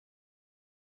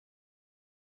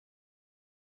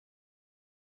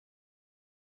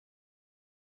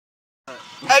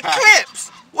Hey, CLIPZ,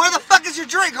 where the fuck is your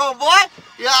drink, homeboy?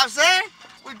 You know what I'm saying?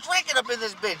 We're drinking up in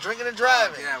this bitch, drinking and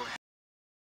driving. Yeah.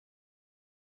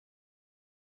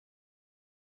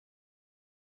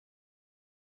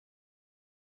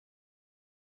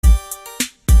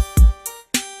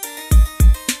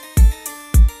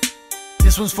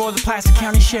 This one's for the Placer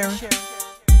County Sheriff,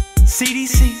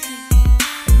 CDC,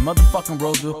 and the motherfucking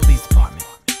Roseville Police Department.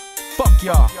 Fuck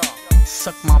y'all.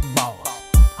 Suck my balls.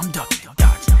 I'm ducking and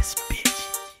dodging this bitch.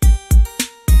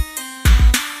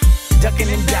 Ducking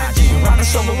and dodging, riding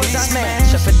solo with I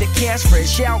smash. Up at the cash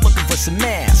fresh out looking for some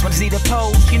ass. Wanna see the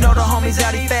pose? You know the homies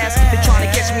out here fast. They're trying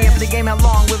to catch me up in the game, how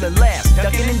long will it last?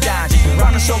 Ducking and dodging,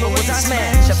 riding solo with I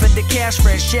smash. Up at the cash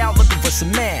fresh out looking for some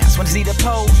ass. Wanna see the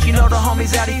pose? You know the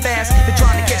homies out here fast. They're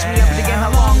trying to catch me up in the game,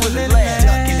 how long will it last?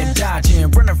 Ducking and dodging,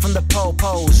 running from the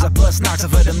pose. I bust knocks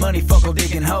for the money, fuck all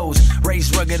digging hoes.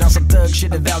 Raised rugged on some thug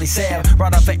shit, the Valley Sav.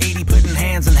 Right off at 80, putting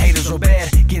hands on haters real bad.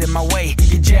 Get in my way,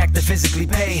 get jacked to physically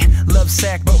pay. Love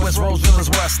sack, but West Roseville is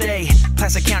where I stay.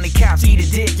 Placer County cops, eat a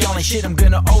dick, y'all ain't shit. I'm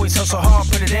gonna always hustle hard,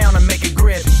 put it down and make a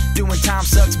grip. Doing time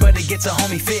sucks, but it gets a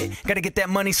homie fit. Gotta get that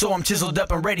money, so I'm chiseled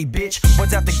up and ready, bitch.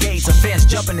 Once out the gates, a fence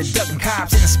jumping and ducking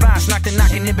cops. In the spots, knocking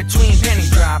in between,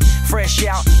 pennies drop. Fresh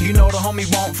out, you know the homie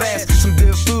won't fast. Some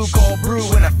good food, cold brew,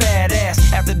 and a fat ass.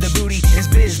 After the booty, it's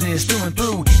business through and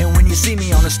through. And when you see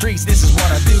me on the streets, this is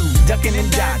what I do. Ducking and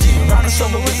dodging, riding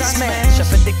solo with I smash. Up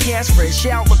at the cash fresh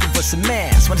out, looking for some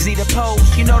ass. Wanna see the pose?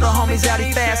 You know the homies out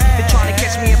here fast. They're trying to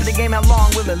catch me up in the game, how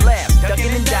long will it last?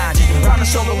 Ducking and dodging, riding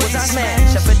solo with I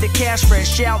smash. Up at the cash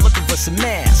fresh out, looking for some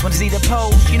ass. Wanna see the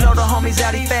pose? You know the homies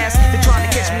out here fast. They're trying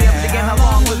to catch me up in the game, how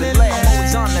long will it last? I'm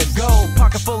always on the go,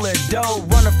 pocket full of dough.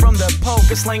 Running from the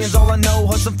poker, slinging's all I know.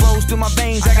 Hustle flows through my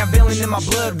veins, I got villain in my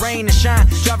blood. Rain and shine,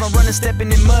 driving, running,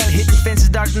 stepping in mud. Hitting fences,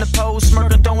 dodging the pose,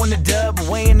 smirking, throwing the dub.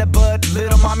 Weighing the bud,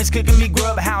 little mommy's cooking me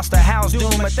grub. House to house,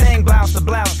 doing my thing, blouse to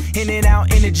blouse. In and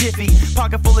out in a jiffy,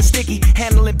 pocket full of sticky.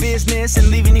 Handling business and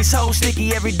leaving these hoes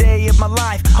sticky. Every day of my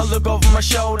life, I look over my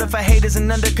shoulder for haters and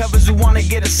undercovers who wanna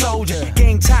get a soldier.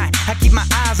 Game tight, I keep my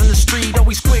eyes on the street.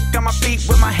 Always quick on my feet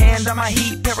with my hand on my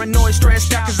heat. Paranoid,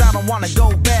 stressed out, cause I don't wanna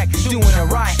go back. Doing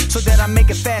it right, so that I make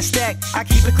a fast stack. I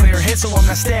keep a clear head so I'm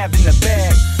not stabbed in the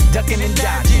back. Ducking and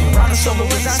dodging, riding solo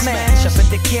with I smash. Up at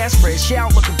the cash fresh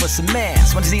out, looking for some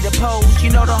ass. Wanna see the pose? You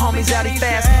know the homies out here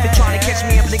fast. They're trying to catch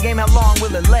me up in the game, how long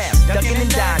will it last? Ducking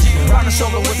and dodging, riding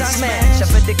solo with I smash.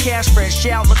 Up at the cash fresh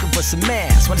out, looking for some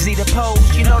ass. Wanna see the pose?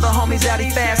 You know the homies out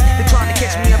here fast. They're trying to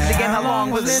catch me up in the game, how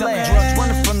long will it last? Selling drugs,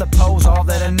 running from the pose, all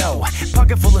that I know.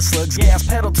 Pocket full of slugs, gas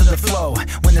pedal to the flow.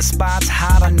 When the spot's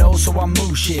hot, I know, so I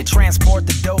move shit. Transport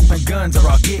the dope and guns or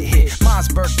I'll get hit.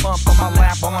 Mossberg bump on my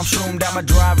lap while I'm shroomed out. My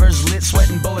driver's lit,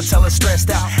 sweating bullets, hella stressed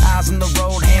out. Eyes on the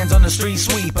road, hands on the street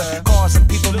sweeper. Cars and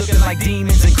people looking like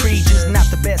demons and creatures. Not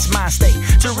the best mind state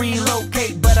to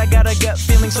relocate, but I got a gut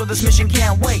feeling, so this mission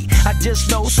can't wait. I just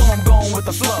know, so I'm going with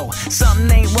the flow. Something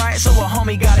ain't right, so a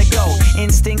homie gotta go.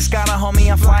 Instincts got a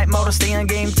homie on flight mode, stay on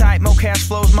game tight. More cash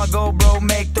flows, my goal, bro.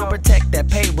 Make to protect that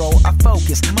payroll. I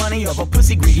focus, money over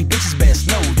pussy greedy bitches best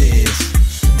know this.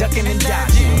 Ducking and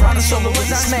dodging, riding solo with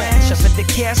I smash. Up at the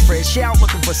cash fresh out,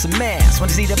 looking for some ass.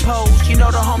 Wanna see the pose? You know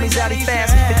the homies out here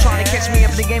fast. They're trying to catch me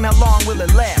up in the game, how long will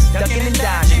it last? Ducking and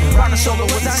dodging, riding solo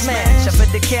with I smash. Up at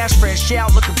the cash fresh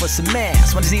out, looking for some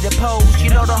ass. Wanna see the pose?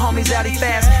 You know the homies out here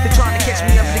fast. They're trying to catch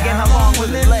me up in the game, how long will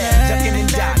it last? Ducking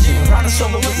and dodging, riding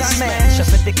solo with I smash.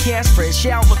 Up at the cash fresh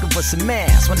out, looking for some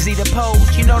ass. Wanna see the pose?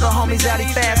 You know the homies out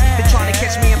here fast. They're trying to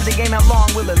catch me up in the game, how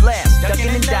long will it last? Ducking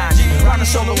and dodging, riding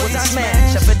solo with I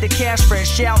smash. Up at the cash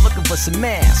fresh out, looking for some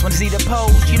ass. Wanna see the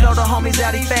pose? You know the homies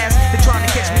out here fast. They're trying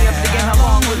to catch me up in the game, how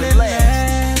long will it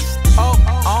last? Oh,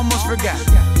 almost forgot.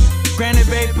 Granite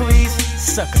Bay Police,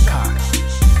 suck a cock.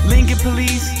 Lincoln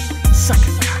Police, suck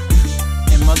a cock.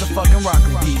 And motherfucking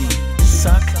Rockland PD,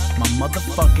 suck my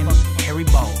motherfucking hairy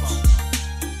balls.